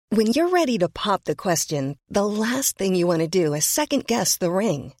When you're ready to pop the question, the last thing you want to do is second-guess the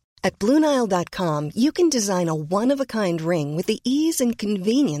ring. At BlueNile.com, you can design a one-of-a-kind ring with the ease and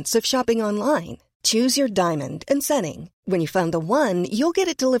convenience of shopping online. Choose your diamond and setting. When you find the one, you'll get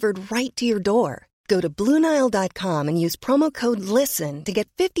it delivered right to your door. Go to BlueNile.com and use promo code LISTEN to get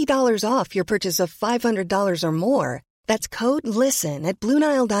 $50 off your purchase of $500 or more. That's code LISTEN at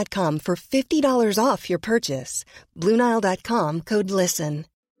BlueNile.com for $50 off your purchase. BlueNile.com, code LISTEN.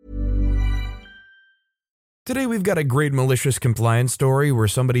 Today we've got a great malicious compliance story where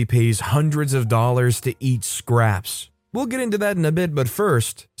somebody pays hundreds of dollars to eat scraps. We'll get into that in a bit, but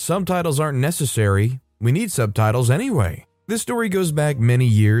first, subtitles aren't necessary. We need subtitles anyway. This story goes back many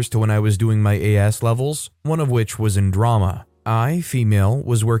years to when I was doing my AS levels, one of which was in drama. I, female,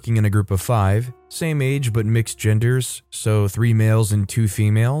 was working in a group of 5, same age but mixed genders, so 3 males and 2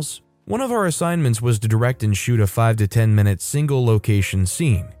 females. One of our assignments was to direct and shoot a 5 to 10 minute single location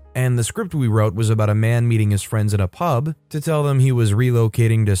scene, and the script we wrote was about a man meeting his friends in a pub to tell them he was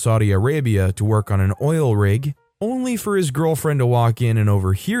relocating to Saudi Arabia to work on an oil rig, only for his girlfriend to walk in and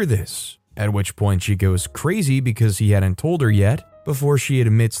overhear this, at which point she goes crazy because he hadn't told her yet, before she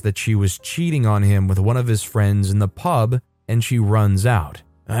admits that she was cheating on him with one of his friends in the pub, and she runs out.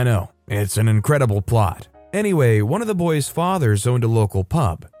 I know, it's an incredible plot. Anyway, one of the boys' fathers owned a local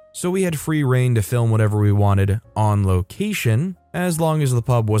pub, so we had free reign to film whatever we wanted on location, as long as the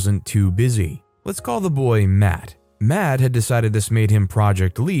pub wasn't too busy. Let's call the boy Matt. Matt had decided this made him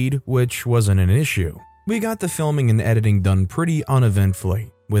project lead, which wasn't an issue. We got the filming and editing done pretty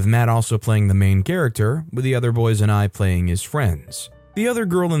uneventfully, with Matt also playing the main character, with the other boys and I playing his friends. The other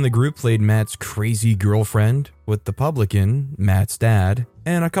girl in the group played Matt's crazy girlfriend, with the publican, Matt's dad,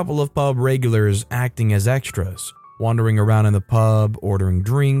 and a couple of pub regulars acting as extras, wandering around in the pub, ordering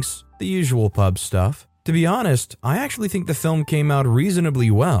drinks, the usual pub stuff. To be honest, I actually think the film came out reasonably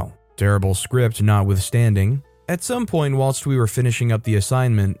well, terrible script notwithstanding. At some point whilst we were finishing up the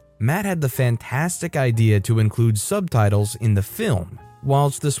assignment, Matt had the fantastic idea to include subtitles in the film.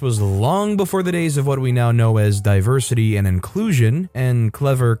 Whilst this was long before the days of what we now know as diversity and inclusion and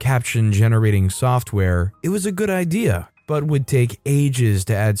clever caption generating software, it was a good idea, but would take ages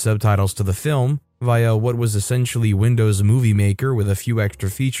to add subtitles to the film via what was essentially Windows Movie Maker with a few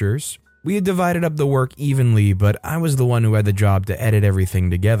extra features. We had divided up the work evenly, but I was the one who had the job to edit everything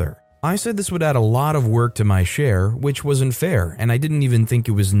together. I said this would add a lot of work to my share, which wasn't fair, and I didn't even think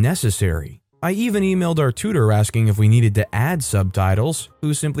it was necessary. I even emailed our tutor asking if we needed to add subtitles,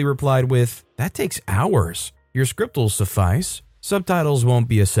 who simply replied with, "That takes hours. Your script will suffice. Subtitles won't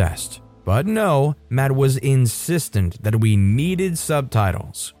be assessed." But no, Matt was insistent that we needed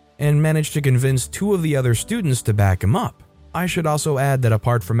subtitles, and managed to convince 2 of the other students to back him up. I should also add that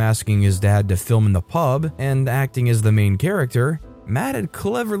apart from asking his dad to film in the pub and acting as the main character, Matt had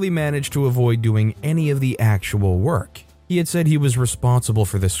cleverly managed to avoid doing any of the actual work. He had said he was responsible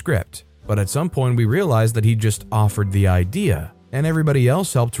for the script, but at some point we realized that he just offered the idea, and everybody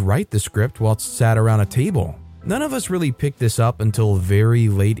else helped write the script whilst sat around a table. None of us really picked this up until very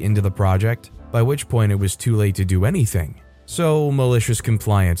late into the project, by which point it was too late to do anything. So, malicious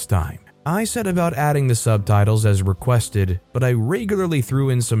compliance time. I set about adding the subtitles as requested, but I regularly threw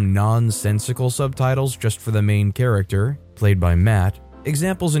in some nonsensical subtitles just for the main character, played by Matt.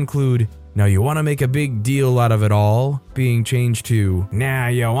 Examples include, "Now you wanna make a big deal out of it all," being changed to, "Now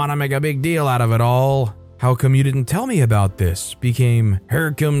you wanna make a big deal out of it all." "How come you didn't tell me about this?" became,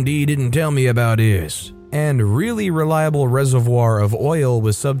 "Her come D didn't tell me about this." And "Really Reliable Reservoir of Oil"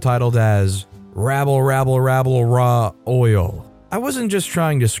 was subtitled as, "Rabble, rabble, rabble, raw oil." I wasn't just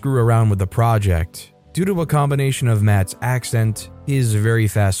trying to screw around with the project. Due to a combination of Matt's accent, his very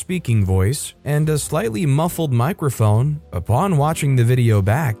fast speaking voice, and a slightly muffled microphone, upon watching the video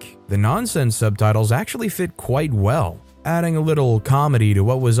back, the nonsense subtitles actually fit quite well, adding a little comedy to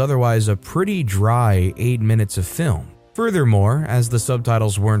what was otherwise a pretty dry 8 minutes of film. Furthermore, as the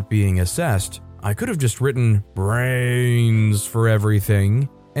subtitles weren't being assessed, I could have just written "brains" for everything,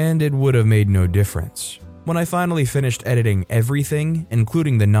 and it would have made no difference. When I finally finished editing everything,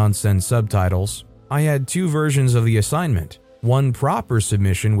 including the nonsense subtitles, I had 2 versions of the assignment, one proper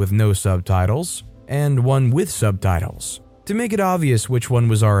submission with no subtitles, and one with subtitles. To make it obvious which one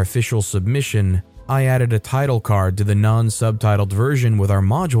was our official submission, I added a title card to the non-subtitled version with our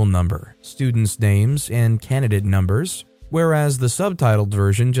module number, students' names, and candidate numbers, whereas the subtitled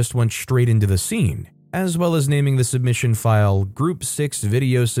version just went straight into the scene, as well as naming the submission file Group 6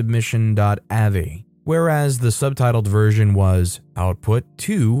 Video Submission.avi. Whereas the subtitled version was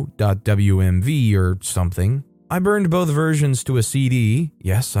output2.wmv or something. I burned both versions to a CD,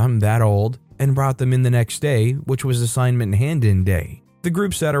 yes, I'm that old, and brought them in the next day, which was assignment hand-in day. The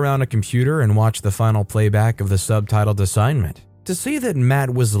group sat around a computer and watched the final playback of the subtitled assignment. To say that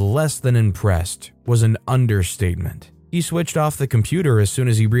Matt was less than impressed was an understatement. He switched off the computer as soon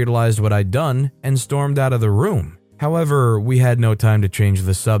as he realized what I'd done and stormed out of the room. However, we had no time to change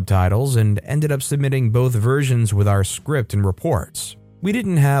the subtitles and ended up submitting both versions with our script and reports. We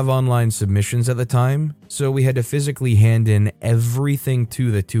didn't have online submissions at the time, so we had to physically hand in everything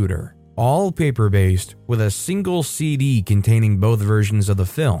to the tutor. All paper-based, with a single CD containing both versions of the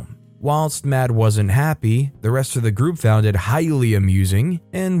film. Whilst Matt wasn't happy, the rest of the group found it highly amusing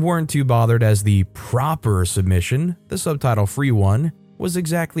and weren't too bothered as the proper submission, the subtitle-free one, was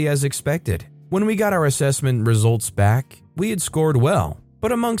exactly as expected. When we got our assessment results back, we had scored well,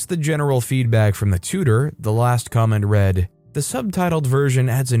 but amongst the general feedback from the tutor, the last comment read, "The subtitled version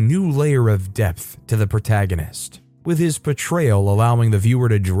adds a new layer of depth to the protagonist, with his portrayal allowing the viewer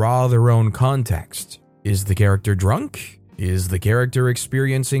to draw their own context. Is the character drunk? Is the character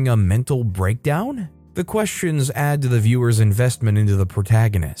experiencing a mental breakdown? The questions add to the viewer's investment into the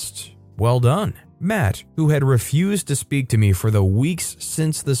protagonist. Well done." Matt, who had refused to speak to me for the weeks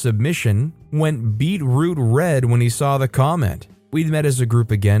since the submission, went beetroot red when he saw the comment. We'd met as a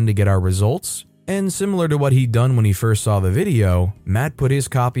group again to get our results, and similar to what he'd done when he first saw the video, Matt put his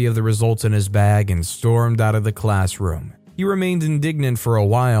copy of the results in his bag and stormed out of the classroom. He remained indignant for a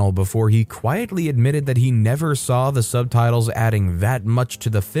while before he quietly admitted that he never saw the subtitles adding that much to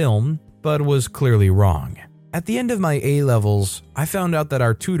the film, but was clearly wrong. At the end of my A-levels, I found out that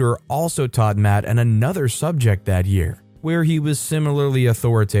our tutor also taught Matt in another subject that year, where he was similarly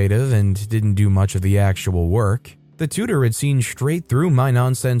authoritative and didn't do much of the actual work. The tutor had seen straight through my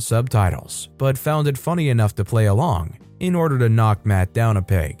nonsense subtitles, but found it funny enough to play along, in order to knock Matt down a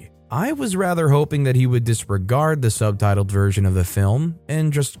peg. I was rather hoping that he would disregard the subtitled version of the film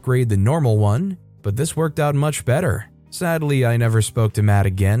and just grade the normal one, but this worked out much better. Sadly, I never spoke to Matt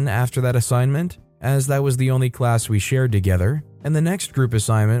again after that assignment, as that was the only class we shared together, and the next group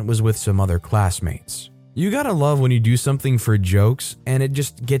assignment was with some other classmates. You gotta love when you do something for jokes and it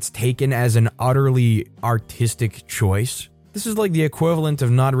just gets taken as an utterly artistic choice. This is like the equivalent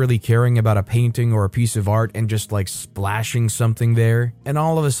of not really caring about a painting or a piece of art and just like splashing something there, and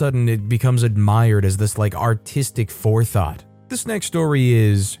all of a sudden it becomes admired as this like artistic forethought. This next story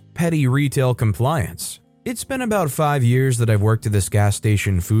is petty retail compliance. It's been about 5 years that I've worked at this gas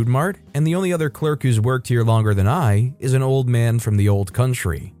station food mart, and the only other clerk who's worked here longer than I is an old man from the old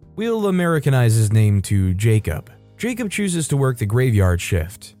country. We'll Americanize his name to Jacob. Jacob chooses to work the graveyard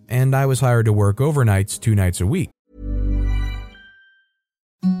shift, and I was hired to work overnights 2 nights a week.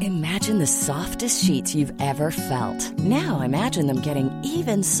 Imagine the softest sheets you've ever felt. Now imagine them getting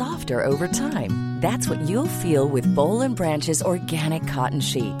even softer over time. That's what you'll feel with Boll & Branch's organic cotton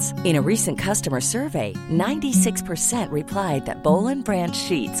sheets. In a recent customer survey, 96% replied that Boll & Branch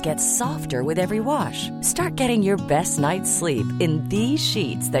sheets get softer with every wash. Start getting your best night's sleep in these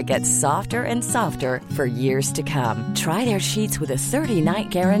sheets that get softer and softer for years to come. Try their sheets with a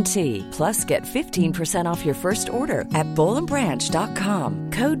 30-night guarantee. Plus, get 15% off your first order at bollandbranch.com.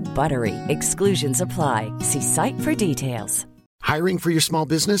 Code BUTTERY. Exclusions apply. See site for details. Hiring for your small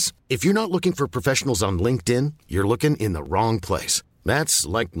business? If you're not looking for professionals on LinkedIn, you're looking in the wrong place. That's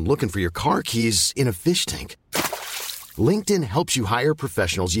like looking for your car keys in a fish tank. LinkedIn helps you hire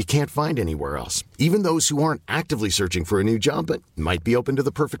professionals you can't find anywhere else, even those who aren't actively searching for a new job but might be open to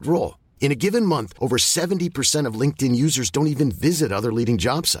the perfect role. In a given month, over 70% of LinkedIn users don't even visit other leading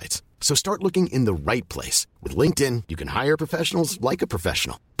job sites. So start looking in the right place. With LinkedIn, you can hire professionals like a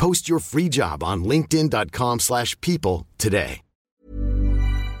professional. Post your free job on linkedin.com/people today.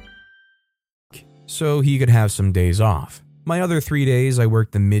 So he could have some days off. My other 3 days, I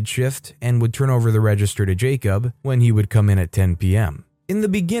worked the mid-shift and would turn over the register to Jacob when he would come in at 10 p.m. In the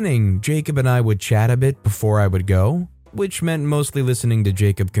beginning, Jacob and I would chat a bit before I would go, which meant mostly listening to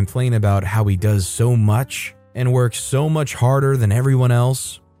Jacob complain about how he does so much and works so much harder than everyone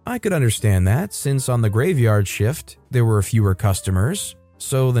else. I could understand that, since on the graveyard shift, there were fewer customers,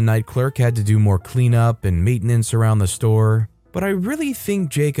 so the night clerk had to do more cleanup and maintenance around the store. But I really think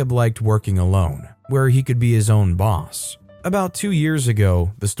Jacob liked working alone, where he could be his own boss. About 2 years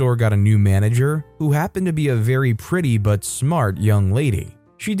ago, the store got a new manager who happened to be a very pretty but smart young lady.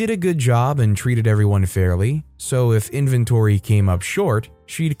 She did a good job and treated everyone fairly, so if inventory came up short,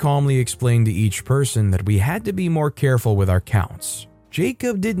 she'd calmly explain to each person that we had to be more careful with our counts.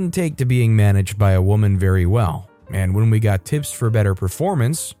 Jacob didn't take to being managed by a woman very well, and when we got tips for better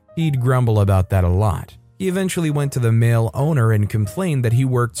performance, he'd grumble about that a lot. He eventually went to the male owner and complained that he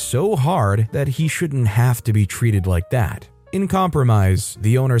worked so hard that he shouldn't have to be treated like that. In compromise,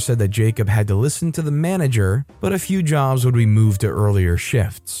 the owner said that Jacob had to listen to the manager, but a few jobs would be moved to earlier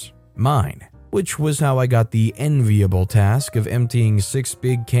shifts. Mine, which was how I got the enviable task of emptying 6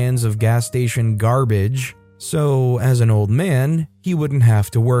 big cans of gas station garbage, so as an old man, he wouldn't have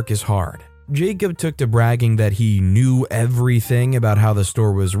to work as hard. Jacob took to bragging that he knew everything about how the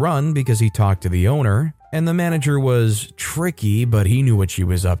store was run because he talked to the owner, and the manager was tricky, but he knew what she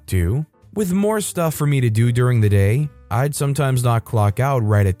was up to. With more stuff for me to do during the day, I'd sometimes not clock out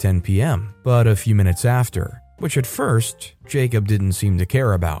right at 10 p.m., but a few minutes after, which at first, Jacob didn't seem to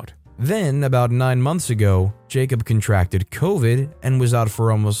care about. Then, about 9 months ago, Jacob contracted COVID and was out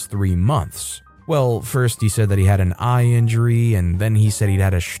for almost 3 months. Well, first he said that he had an eye injury, and then he said he'd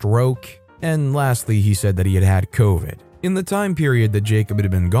had a stroke, and lastly he said that he had had COVID. In the time period that Jacob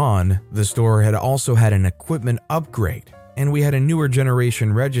had been gone, the store had also had an equipment upgrade, and we had a newer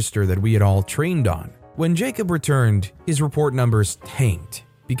generation register that we had all trained on. When Jacob returned, his report numbers tanked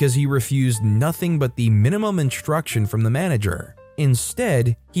because he refused nothing but the minimum instruction from the manager.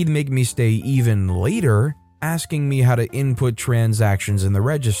 Instead, he'd make me stay even later, asking me how to input transactions in the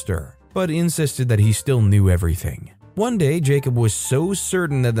register, but insisted that he still knew everything. One day, Jacob was so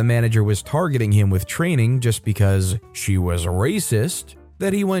certain that the manager was targeting him with training just because she was racist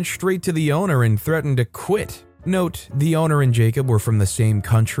that he went straight to the owner and threatened to quit. Note, the owner and Jacob were from the same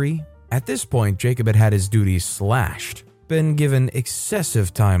country. At this point, Jacob had had his duties slashed, been given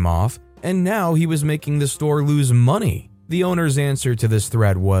excessive time off, and now he was making the store lose money. The owner's answer to this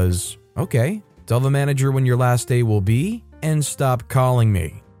threat was, "Okay, tell the manager when your last day will be, and stop calling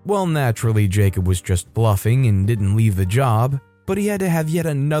me." Well, naturally, Jacob was just bluffing and didn't leave the job, but he had to have yet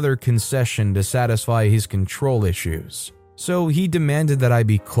another concession to satisfy his control issues. So he demanded that I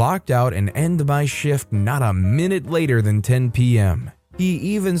be clocked out and end my shift not a minute later than 10 p.m. He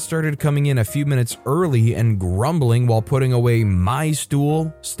even started coming in a few minutes early and grumbling while putting away my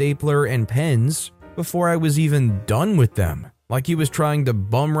stool, stapler, and pens before I was even done with them, like he was trying to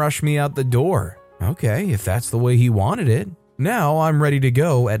bum rush me out the door. Okay, if that's the way he wanted it. Now I'm ready to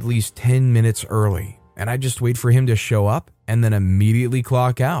go at least 10 minutes early, and I just wait for him to show up and then immediately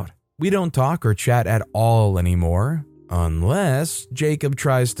clock out. We don't talk or chat at all anymore, unless Jacob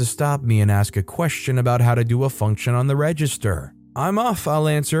tries to stop me and ask a question about how to do a function on the register. I'm off, I'll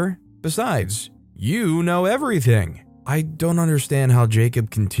answer. Besides, you know everything. I don't understand how Jacob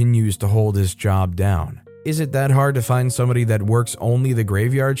continues to hold his job down. Is it that hard to find somebody that works only the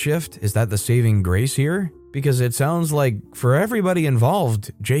graveyard shift? Is that the saving grace here? Because it sounds like, for everybody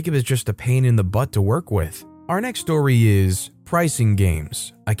involved, Jacob is just a pain in the butt to work with. Our next story is Pricing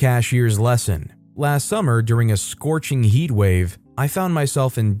Games, a Cashier's Lesson. Last summer, during a scorching heat wave, I found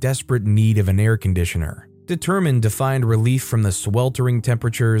myself in desperate need of an air conditioner. Determined to find relief from the sweltering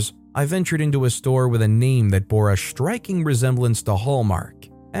temperatures, I ventured into a store with a name that bore a striking resemblance to Hallmark.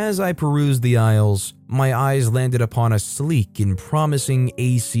 As I perused the aisles, my eyes landed upon a sleek and promising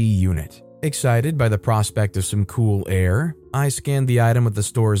AC unit. Excited by the prospect of some cool air, I scanned the item with the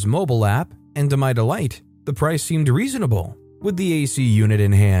store's mobile app, and to my delight, the price seemed reasonable. With the AC unit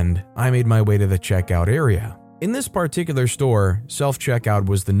in hand, I made my way to the checkout area. In this particular store, self-checkout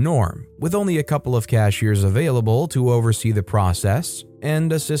was the norm, with only a couple of cashiers available to oversee the process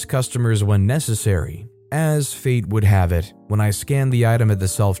and assist customers when necessary. As fate would have it, when I scanned the item at the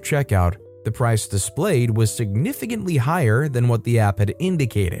self-checkout, the price displayed was significantly higher than what the app had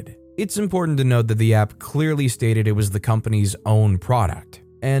indicated. It's important to note that the app clearly stated it was the company's own product,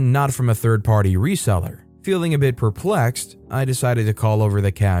 and not from a third-party reseller. Feeling a bit perplexed, I decided to call over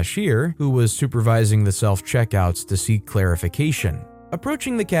the cashier who was supervising the self-checkouts to seek clarification.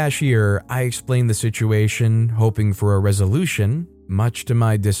 Approaching the cashier, I explained the situation, hoping for a resolution. Much to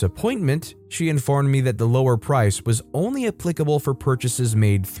my disappointment, she informed me that the lower price was only applicable for purchases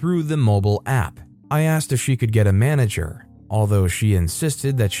made through the mobile app. I asked if she could get a manager, although she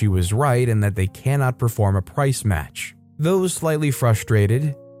insisted that she was right and that they cannot perform a price match. Though slightly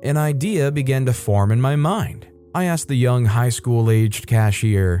frustrated, an idea began to form in my mind. I asked the young high school-aged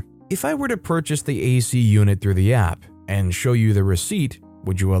cashier, if I were to purchase the AC unit through the app and show you the receipt,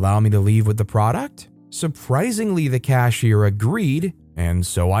 would you allow me to leave with the product? Surprisingly, the cashier agreed, and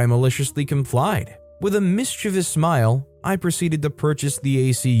so I maliciously complied. With a mischievous smile, I proceeded to purchase the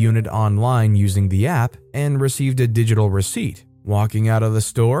AC unit online using the app and received a digital receipt. Walking out of the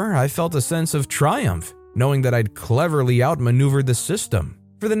store, I felt a sense of triumph, knowing that I'd cleverly outmaneuvered the system.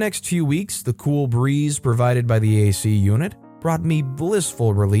 For the next few weeks, the cool breeze provided by the AC unit brought me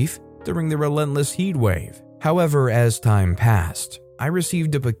blissful relief during the relentless heat wave. However, as time passed, I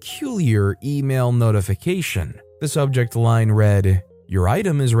received a peculiar email notification. The subject line read, "Your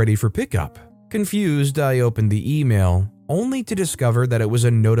item is ready for pickup." Confused, I opened the email only to discover that it was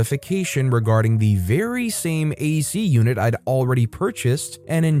a notification regarding the very same AC unit I'd already purchased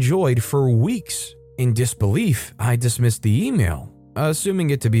and enjoyed for weeks. In disbelief, I dismissed the email,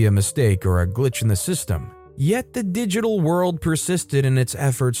 assuming it to be a mistake or a glitch in the system. Yet the digital world persisted in its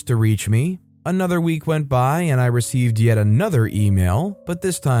efforts to reach me. Another week went by and I received yet another email, but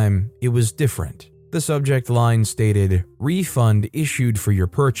this time it was different. The subject line stated, "Refund issued for your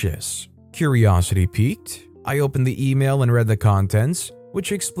purchase." Curiosity piqued. I opened the email and read the contents,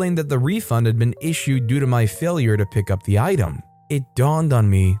 which explained that the refund had been issued due to my failure to pick up the item. It dawned on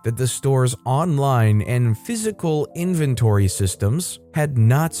me that the store's online and physical inventory systems had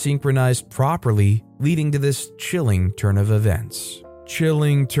not synchronized properly, leading to this chilling turn of events.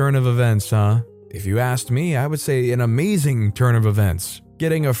 Chilling turn of events, huh? If you asked me, I would say an amazing turn of events.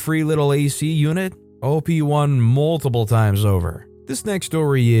 Getting a free little AC unit? OP1 multiple times over. This next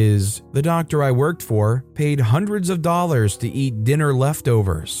story is, the doctor I worked for paid hundreds of dollars to eat dinner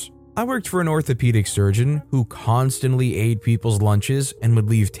leftovers. I worked for an orthopedic surgeon who constantly ate people's lunches and would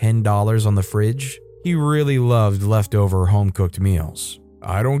leave $10 on the fridge. He really loved leftover home-cooked meals.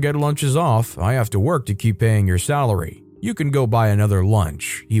 "I don't get lunches off. I have to work to keep paying your salary. You can go buy another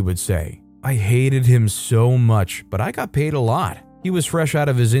lunch," he would say. I hated him so much, but I got paid a lot. He was fresh out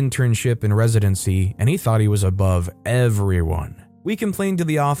of his internship and residency, and he thought he was above everyone. We complained to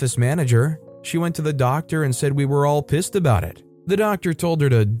the office manager. She went to the doctor and said we were all pissed about it. The doctor told her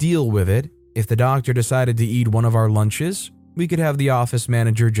to deal with it. If the doctor decided to eat one of our lunches, we could have the office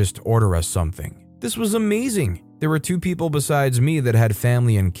manager just order us something. This was amazing. There were 2 people besides me that had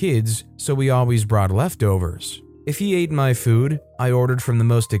family and kids, so we always brought leftovers. If he ate my food, I ordered from the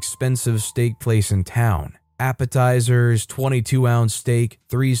most expensive steak place in town. Appetizers, 22-ounce steak,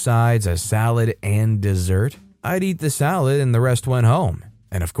 3 sides, a salad, and dessert. I'd eat the salad and the rest went home.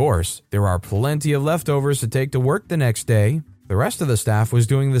 And of course, there are plenty of leftovers to take to work the next day. The rest of the staff was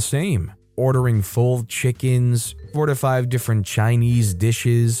doing the same, ordering full chickens, 4 to 5 different Chinese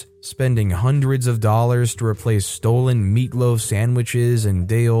dishes, spending hundreds of dollars to replace stolen meatloaf sandwiches and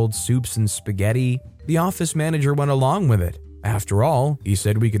day-old soups and spaghetti. The office manager went along with it. After all, he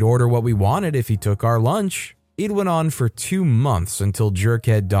said we could order what we wanted if he took our lunch. It went on for 2 months until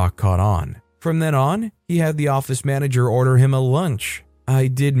Jerkhead Doc caught on. From then on, he had the office manager order him a lunch. I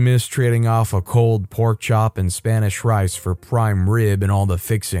did miss trading off a cold pork chop and Spanish rice for prime rib and all the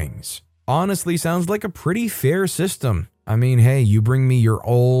fixings. Honestly, sounds like a pretty fair system. I mean, hey, you bring me your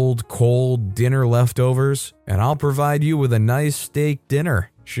old, cold dinner leftovers, and I'll provide you with a nice steak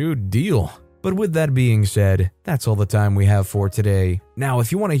dinner. Shoot, deal. But with that being said, that's all the time we have for today. Now,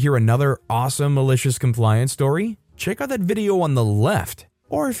 if you want to hear another awesome malicious compliance story, check out that video on the left.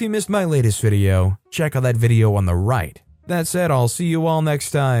 Or if you missed my latest video, check out that video on the right. That said, I'll see you all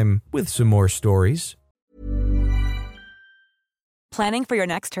next time with some more stories. Planning for your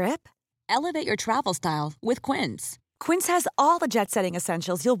next trip? Elevate your travel style with Quince. Quince has all the jet-setting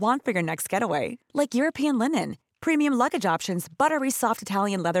essentials you'll want for your next getaway, like European linen, premium luggage options, buttery soft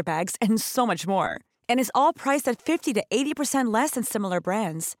Italian leather bags, and so much more. And is all priced at 50 to 80% less than similar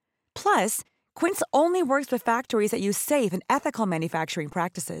brands. Plus, Quince only works with factories that use safe and ethical manufacturing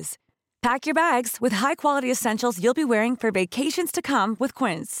practices. Pack your bags with high-quality essentials you'll be wearing for vacations to come with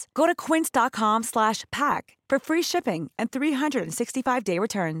Quince. Go to quince.com/pack for free shipping and 365-day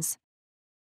returns.